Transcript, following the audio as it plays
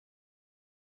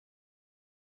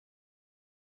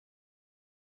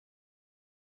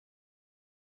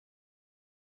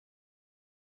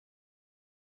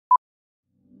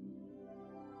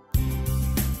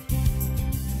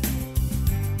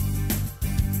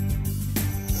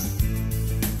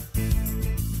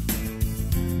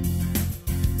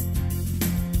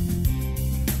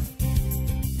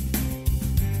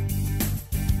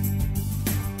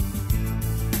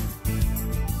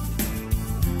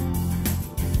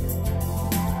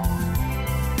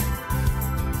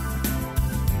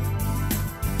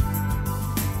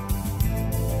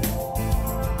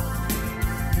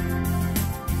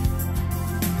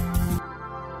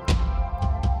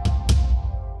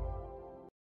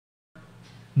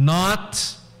not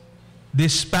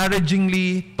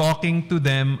disparagingly talking to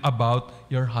them about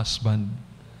your husband.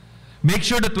 Make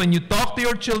sure that when you talk to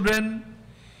your children,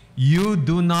 you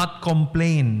do not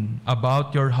complain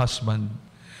about your husband.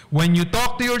 When you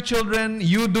talk to your children,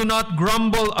 you do not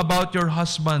grumble about your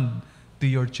husband to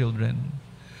your children.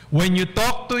 When you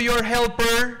talk to your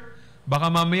helper, baka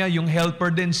mamaya yung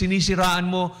helper din, sinisiraan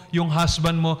mo yung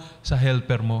husband mo sa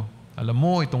helper mo. Alam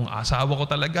mo, itong asawa ko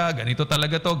talaga, ganito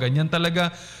talaga to, ganyan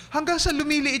talaga. Hanggang sa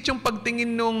lumiliit yung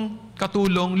pagtingin ng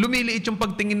katulong, lumiliit yung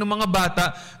pagtingin ng mga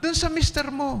bata dun sa mister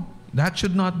mo. That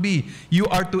should not be. You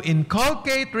are to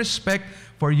inculcate respect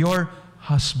for your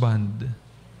husband.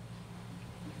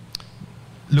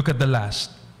 Look at the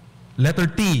last. Letter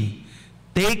T.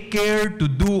 Take care to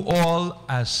do all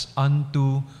as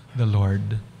unto the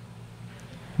Lord.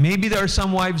 Maybe there are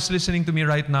some wives listening to me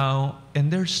right now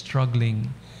and they're struggling.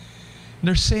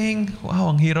 They're saying, wow,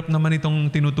 ang hirap naman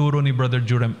itong tinuturo ni Brother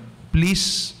Jurem.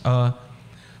 Please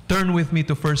turn with me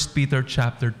to 1 Peter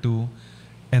chapter 2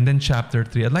 and then chapter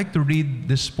 3. I'd like to read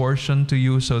this portion to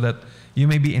you so that you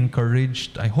may be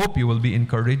encouraged. I hope you will be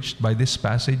encouraged by this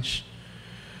passage.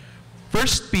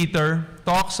 1 Peter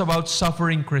talks about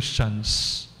suffering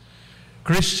Christians.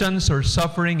 Christians are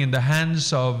suffering in the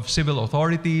hands of civil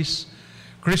authorities.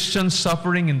 Christians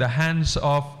suffering in the hands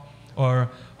of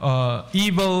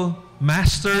evil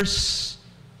masters.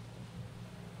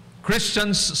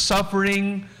 Christians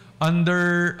suffering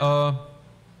under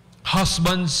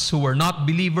husbands who are not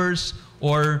believers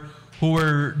or who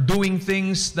are doing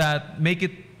things that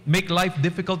make life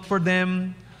difficult for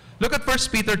them. Look at 1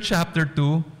 Peter chapter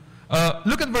 2.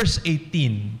 Look at verse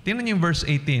 18. Tingnan niyo yung verse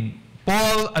 18.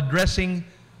 Paul addressing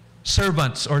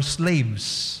servants or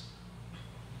slaves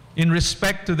in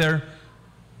respect to their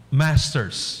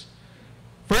masters.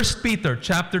 1 Peter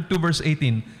chapter 2 verse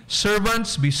 18.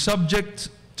 Servants, be subject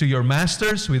to your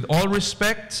masters with all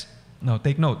respect. Now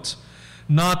take note.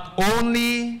 Not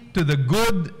only to the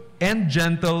good and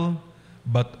gentle,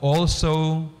 but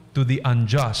also to the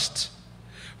unjust.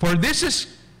 For this is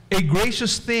a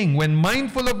gracious thing, when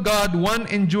mindful of God, one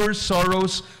endures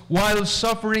sorrows while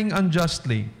suffering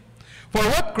unjustly. For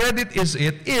what credit is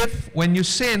it if, when you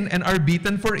sin and are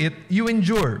beaten for it, you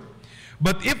endure?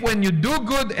 But if when you do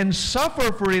good and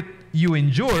suffer for it, you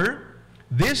endure,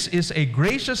 this is a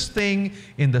gracious thing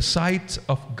in the sight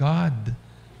of God.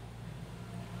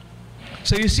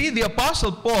 So you see, the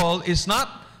Apostle Paul is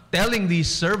not telling these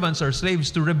servants or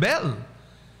slaves to rebel.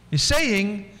 He's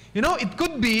saying, you know, it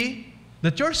could be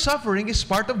that your suffering is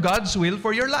part of God's will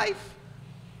for your life.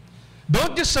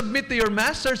 Don't just submit to your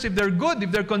masters if they're good,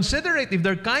 if they're considerate, if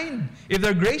they're kind, if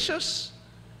they're gracious.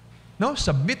 No,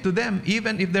 submit to them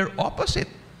even if they're opposite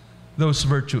those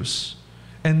virtues.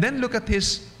 And then look at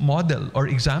his model or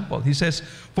example. He says,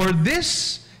 for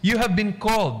this you have been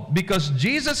called, because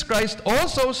Jesus Christ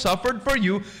also suffered for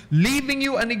you, leaving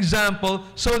you an example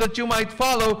so that you might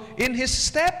follow in His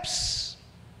steps.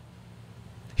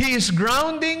 He is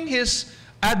grounding his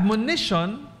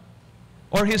admonition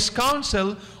or his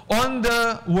counsel on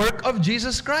the work of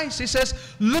Jesus Christ. He says,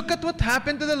 look at what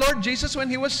happened to the Lord Jesus when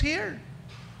He was here.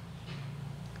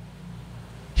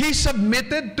 He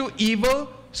submitted to evil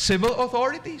civil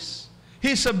authorities.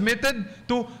 He submitted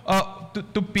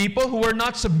to people who were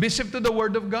not submissive to the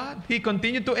Word of God. He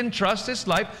continued to entrust His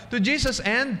life to Jesus,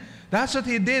 and that's what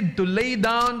He did, to lay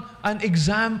down an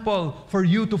example for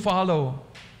you to follow.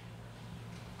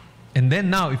 And then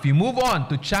now, if you move on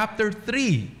to chapter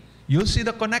 3, you'll see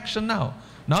the connection now.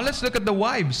 Now let's look at the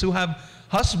wives who have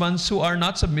husbands who are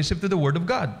not submissive to the Word of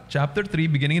God. Chapter 3,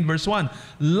 beginning in verse 1.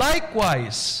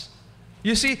 Likewise,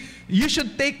 you see, you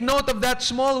should take note of that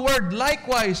small word,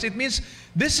 likewise. It means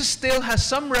this still has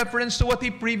some reference to what he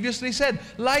previously said.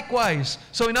 Likewise.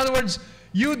 So in other words,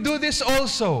 you do this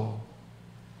also.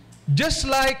 Just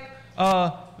like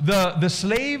the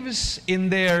slaves in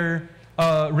their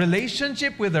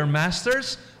relationship with their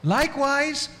masters,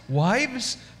 likewise,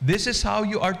 wives, this is how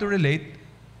you are to relate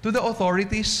to the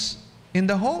authorities in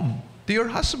the home, to your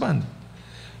husband.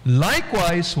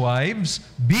 Likewise, wives,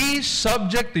 be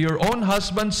subject to your own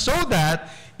husbands, so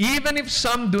that even if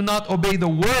some do not obey the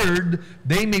word,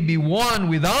 they may be won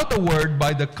without a word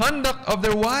by the conduct of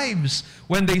their wives,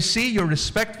 when they see your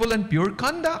respectful and pure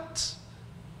conduct.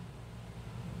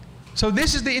 So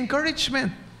this is the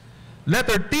encouragement.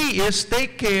 Letter T is,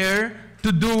 take care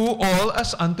to do all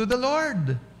as unto the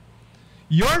Lord.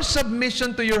 Your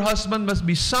submission to your husband must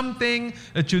be something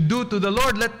that you do to the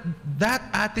Lord. Let that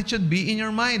attitude be in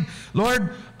your mind.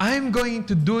 Lord, I'm going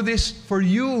to do this for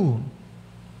you.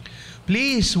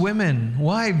 Please, women,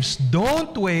 wives,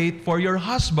 don't wait for your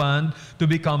husband to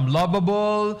become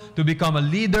lovable, to become a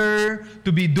leader,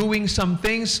 to be doing some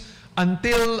things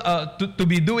until, to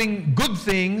be doing good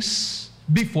things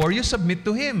before you submit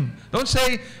to Him. Don't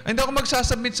say, hindi ako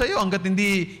magsasubmit sa iyo hanggat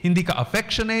hindi ka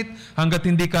affectionate, hanggat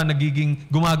hindi ka nagiging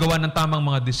gumagawa ng tamang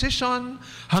mga decision,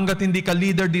 hanggat hindi ka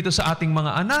leader dito sa ating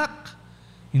mga anak.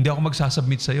 Hindi ako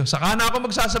magsasubmit sa iyo. Saka na ako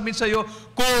magsasubmit sa iyo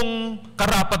kung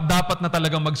karapat-dapat na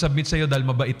talagang magsubmit sa iyo dahil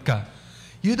mabait ka.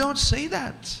 You don't say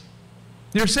that.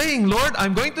 You're saying, Lord,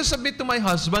 I'm going to submit to my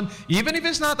husband, even if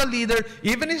he's not a leader,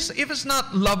 even if he's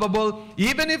not lovable,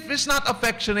 even if he's not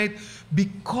affectionate,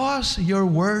 because your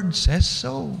word says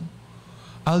so.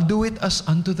 I'll do it as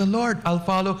unto the Lord. I'll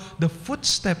follow the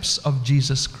footsteps of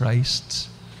Jesus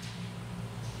Christ.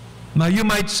 Now you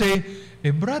might say,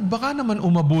 Brad, baka naman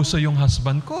umabuso yung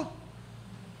husband ko.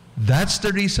 That's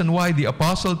the reason why the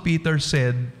Apostle Peter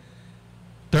said,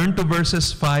 turn to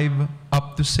verses 5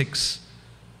 up to 6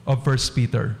 of 1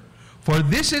 Peter. For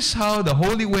this is how the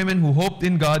holy women who hoped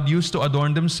in God used to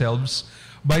adorn themselves,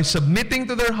 by submitting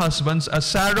to their husbands, as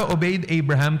Sarah obeyed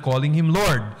Abraham, calling him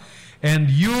Lord.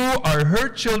 And you are her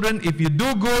children if you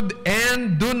do good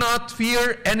and do not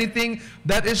fear anything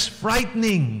that is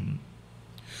frightening.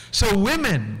 So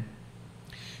women,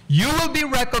 you will be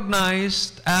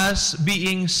recognized as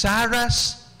being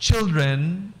Sarah's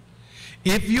children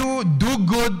if you do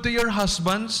good to your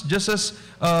husbands, just as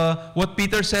what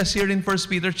Peter says here in 1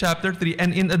 Peter chapter 3.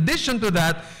 And in addition to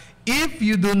that, if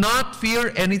you do not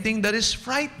fear anything that is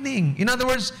frightening. In other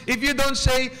words, if you don't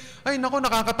say, ay nako,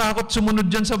 nakakatakot sumunod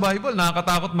dyan sa Bible,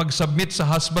 nakakatakot mag-submit sa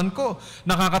husband ko,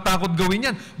 nakakatakot gawin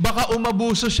yan, baka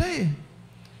umabuso siya eh.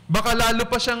 Baka lalo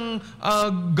pa siyang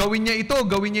gawin niya ito,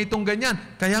 gawin niya itong ganyan.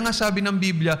 Kaya nga sabi ng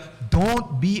Biblia,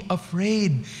 don't be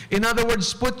afraid. In other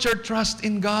words, put your trust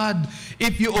in God.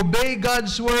 If you obey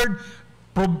God's word,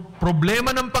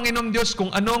 problema ng Panginoong Diyos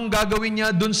kung anong gagawin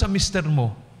niya dun sa mister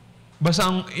mo. Basta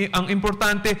ang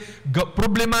importante,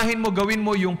 problemahin mo, gawin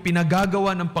mo yung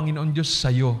pinagagawa ng Panginoon Diyos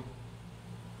sa'yo.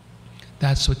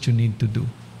 That's what you need to do.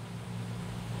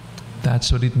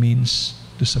 That's what it means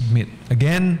to submit.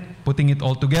 Again, putting it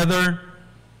all together,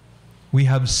 we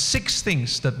have 6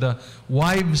 things that the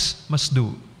wives must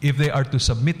do if they are to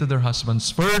submit to their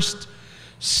husbands. First,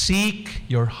 seek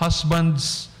your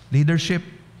husband's leadership.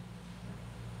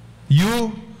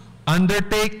 You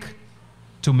undertake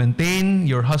to maintain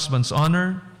your husband's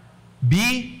honor.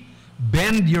 B,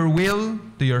 bend your will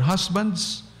to your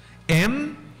husbands.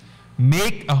 M,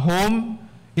 make a home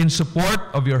in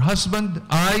support of your husband.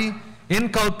 I,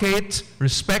 inculcate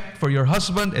respect for your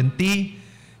husband. And T,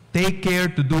 take care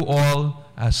to do all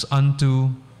as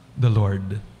unto the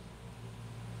Lord.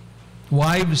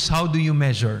 Wives, how do you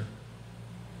measure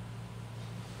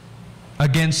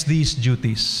against these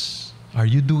duties? Are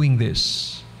you doing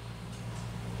this?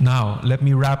 Now, let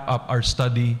me wrap up our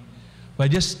study by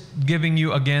just giving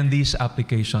you again these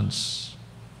applications.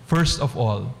 First of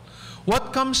all,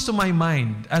 what comes to my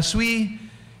mind as we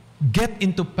get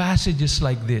into passages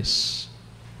like this?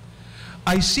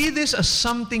 I see this as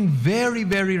something very,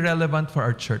 very relevant for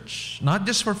our church, not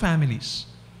just for families.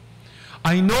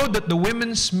 I know that the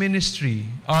women's ministry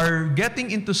are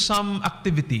getting into some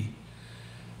activity.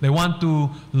 They want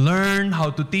to learn how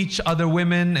to teach other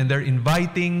women, and they're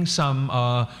inviting some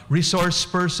resource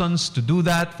persons to do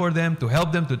that for them, to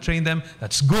help them, to train them.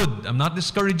 That's good. I'm not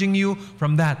discouraging you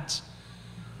from that.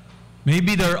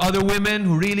 Maybe there are other women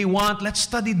who really want, let's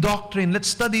study doctrine, let's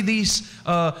study this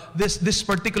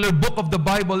particular book of the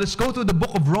Bible, let's go to the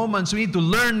book of Romans, we need to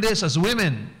learn this as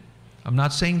women. I'm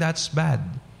not saying that's bad.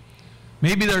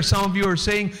 Maybe there are some of you who are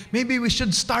saying, maybe we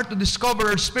should start to discover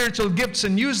our spiritual gifts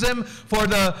and use them for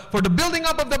the building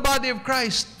up of the body of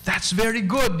Christ. That's very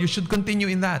good. You should continue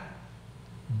in that.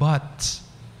 But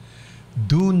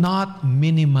do not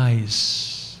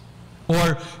minimize,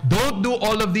 or don't do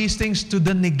all of these things to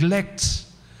the neglect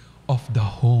of the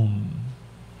home.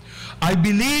 I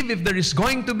believe if there is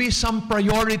going to be some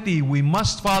priority, we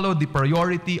must follow the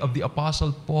priority of the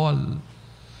Apostle Paul.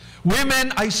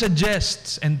 Women, I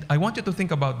suggest, and I want you to think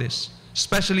about this,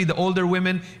 especially the older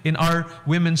women in our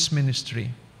women's ministry.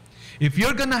 If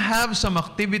you're going to have some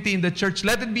activity in the church,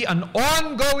 let it be an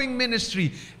ongoing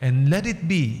ministry, and let it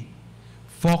be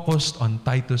focused on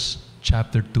Titus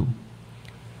chapter 2.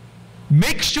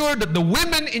 Make sure that the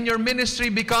women in your ministry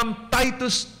become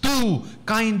Titus 2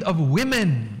 kind of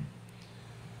women.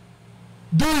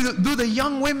 Do the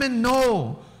young women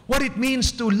know what it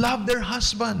means to love their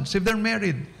husbands if they're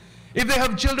married? If they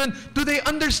have children, do they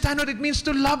understand what it means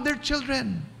to love their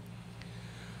children?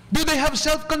 Do they have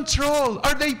self-control?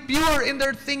 Are they pure in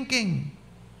their thinking?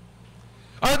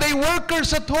 Are they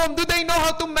workers at home? Do they know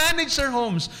how to manage their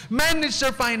homes, manage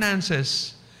their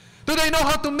finances? Do they know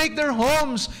how to make their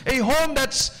homes a home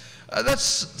that's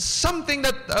something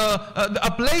that,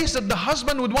 a place that the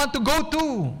husband would want to go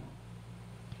to?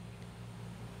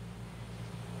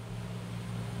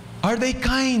 Are they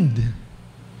kind?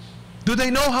 Do they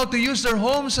know how to use their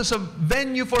homes as a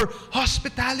venue for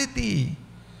hospitality?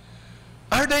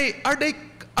 Are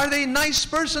they nice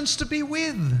persons to be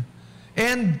with?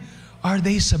 And are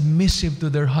they submissive to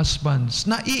their husbands?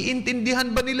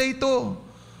 Naiintindihan ba nila ito?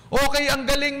 Okay, ang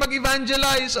galing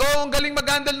mag-evangelize. Oh, ang galing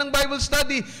mag-handle ng Bible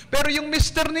study. Pero yung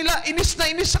mister nila, inis na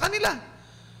inis sa kanila.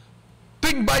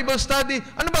 Tuwing Bible study,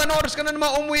 ano ba, ano oras ka na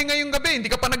naman umuwi ngayong gabi? Hindi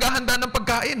ka pa naghahanda ng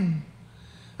pagkain.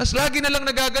 Tapos lagi na lang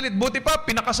nagagalit. Buti pa,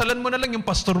 pinakasalan mo na lang yung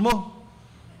pastor mo.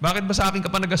 Bakit ba sa akin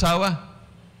ka pa nag-asawa?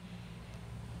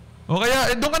 O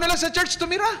kaya, doon ka na lang sa church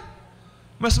tumira.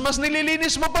 Mas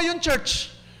nililinis mo pa yung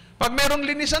church. Pag merong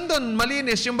linisan doon,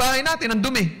 malinis yung bahay natin, ang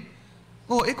dumi.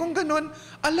 O, kung ganun,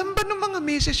 alam ba ng mga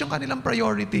misis yung kanilang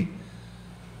priority?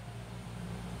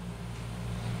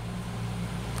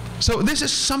 So, this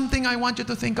is something I want you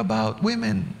to think about,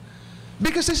 women.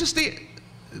 Because this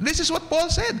is what Paul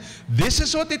said. This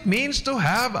is what it means to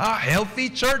have a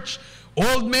healthy church.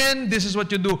 Old men, this is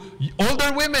what you do.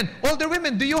 Older women,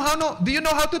 do you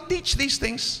know how to teach these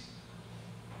things?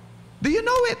 Do you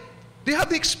know it? Do you have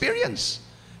the experience?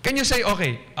 Can you say,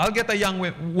 okay, I'll get a young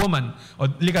woman, o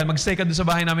likan, mag-stay ka doon sa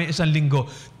bahay namin isang linggo.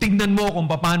 Tingnan mo kung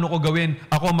paano ko gawin.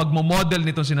 Ako magmo-model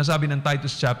nitong sinasabi ng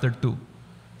Titus chapter 2.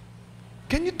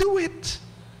 Can you do it?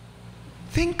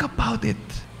 Think about it.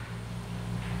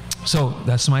 So,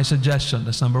 that's my suggestion.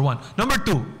 That's number one. Number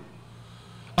two,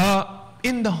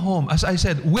 in the home, as I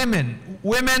said, women,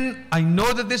 I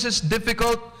know that this is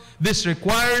difficult. This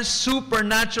requires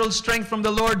supernatural strength from the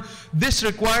Lord. This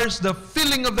requires the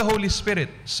filling of the Holy Spirit.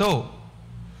 So,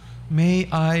 may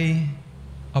I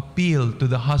appeal to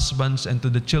the husbands and to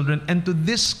the children and to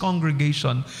this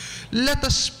congregation, let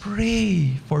us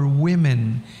pray for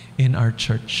women in our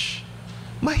church.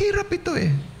 Mahirap ito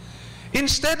eh.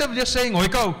 Instead of just saying,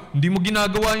 ikaw, hindi mo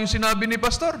ginagawa yung sinabi ni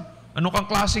pastor. Ano kang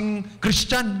klaseng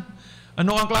Christian?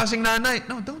 Ano kang klaseng nanay?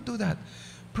 No, don't do that.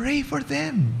 Pray for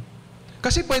them.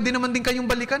 Kasi pwede naman din kayong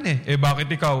balikan eh. Bakit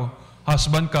ikaw,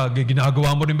 husband ka,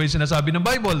 ginagawa mo rin ba yung sinasabi ng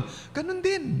Bible? Ganun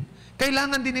din.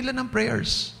 Kailangan din nila ng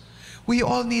prayers. We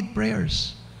all need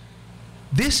prayers.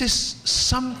 This is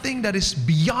something that is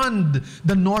beyond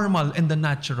the normal and the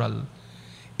natural.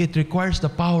 It requires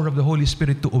the power of the Holy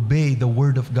Spirit to obey the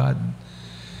Word of God.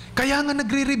 Kaya nga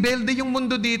nagre-rebelde yung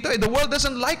mundo dito. The world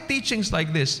doesn't like teachings like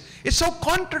this. It's so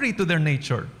contrary to their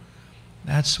nature.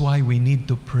 That's why we need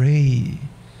to pray.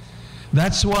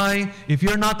 That's why, if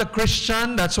you're not a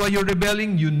Christian, that's why you're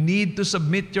rebelling, you need to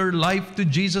submit your life to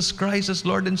Jesus Christ as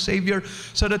Lord and Savior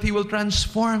so that He will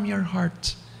transform your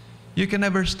heart. You can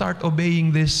never start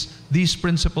obeying these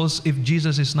principles if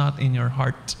Jesus is not in your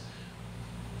heart.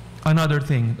 Another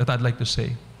thing that I'd like to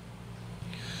say.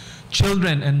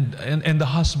 Children and the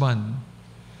husband,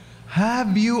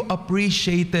 have you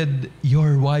appreciated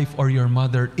your wife or your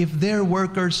mother if they're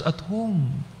workers at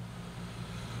home?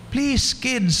 Please,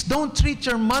 kids, don't treat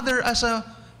your mother as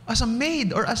a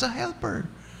maid or as a helper.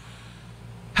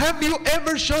 Have you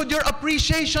ever showed your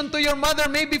appreciation to your mother?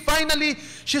 Maybe finally,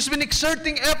 she's been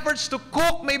exerting efforts to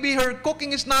cook. Maybe her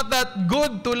cooking is not that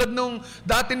good, tulad nung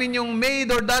dati ninyong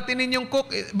maid or dati ninyong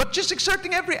cook. But she's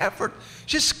exerting every effort.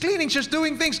 She's cleaning, she's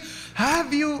doing things.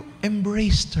 Have you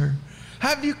embraced her?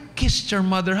 Have you kissed your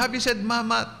mother? Have you said,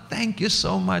 Mama, thank you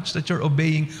so much that you're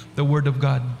obeying the Word of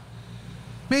God?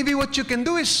 Maybe what you can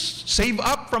do is save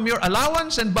up from your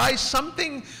allowance and buy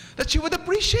something that you would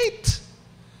appreciate.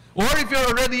 Or if you're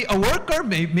already a worker,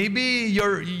 maybe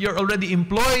you're already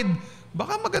employed,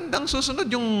 baka magandang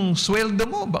susunod yung sweldo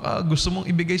mo. Baka gusto mong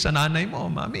ibigay sa nanay mo,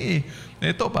 Mami,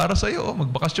 ito para sa'yo,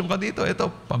 magbakasyon ka dito.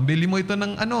 Ito, pambili mo ito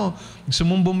ng gusto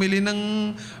mong bumili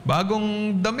ng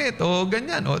bagong damit o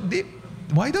ganyan.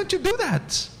 Why don't you do that?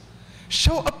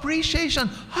 Show appreciation.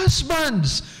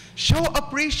 Husbands, show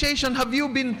appreciation. Have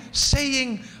you been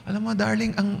saying, alam mo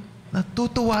darling,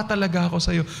 natutuwa talaga ako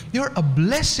sa'yo. You're a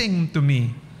blessing to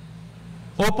me.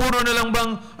 O puro na lang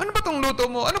bang, ano ba tong luto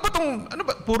mo?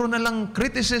 Puro na lang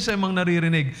criticism ang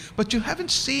naririnig. But you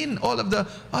haven't seen all of the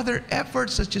other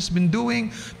efforts that she's been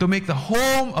doing to make the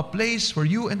home a place for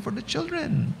you and for the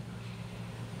children.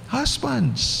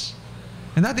 Husbands.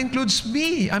 And that includes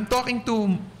me. I'm talking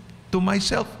to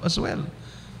myself as well.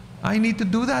 I need to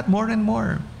do that more and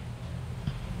more.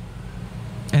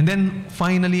 And then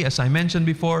finally, as I mentioned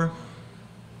before,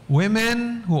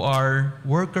 women who are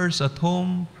workers at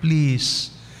home,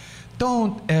 please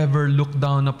don't ever look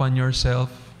down upon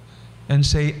yourself and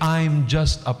say, I'm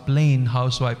just a plain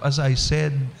housewife. As I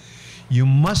said, you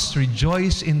must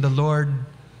rejoice in the Lord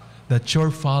that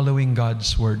you're following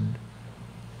God's word.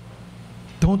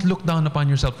 Don't look down upon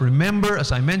yourself. Remember,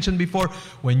 as I mentioned before,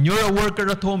 when you're a worker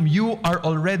at home, you are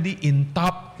already in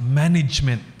top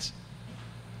management.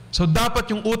 So dapat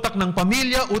yung utak ng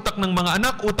pamilya, utak ng mga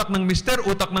anak, utak ng mister,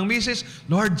 utak ng misis,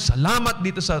 Lord, salamat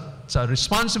dito sa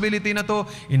responsibility na to,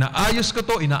 inaayos ko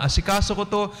to, inaasikaso ko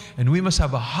to, and we must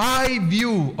have a high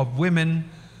view of women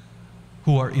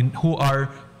who are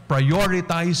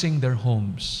prioritizing their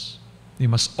homes.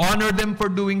 We must honor them for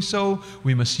doing so.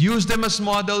 We must use them as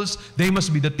models. They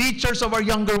must be the teachers of our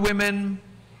younger women.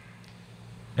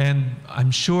 And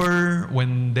I'm sure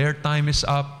when their time is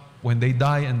up, when they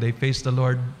die and they face the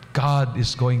Lord, God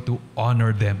is going to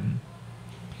honor them.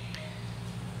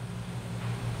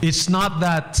 It's not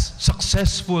that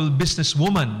successful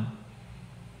businesswoman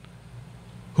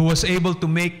who was able to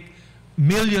make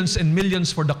millions and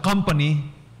millions for the company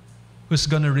who's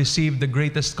going to receive the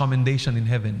greatest commendation in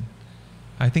heaven.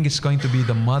 I think it's going to be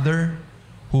the mother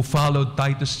who followed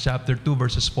Titus chapter 2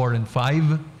 verses 4 and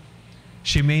 5.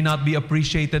 She may not be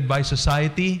appreciated by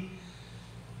society.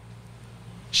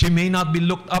 She may not be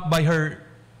looked up by her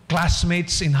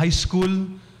classmates in high school,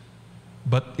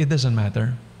 but it doesn't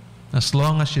matter. As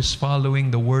long as she's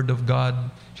following the word of God,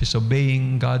 she's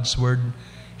obeying God's word,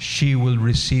 she will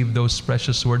receive those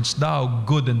precious words. Thou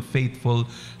good and faithful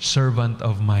servant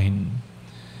of mine,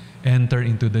 enter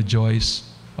into the joys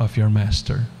of your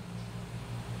master.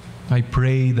 I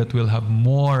pray that we'll have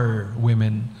more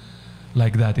women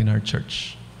like that in our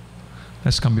church.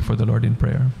 Let's come before the Lord in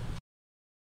prayer.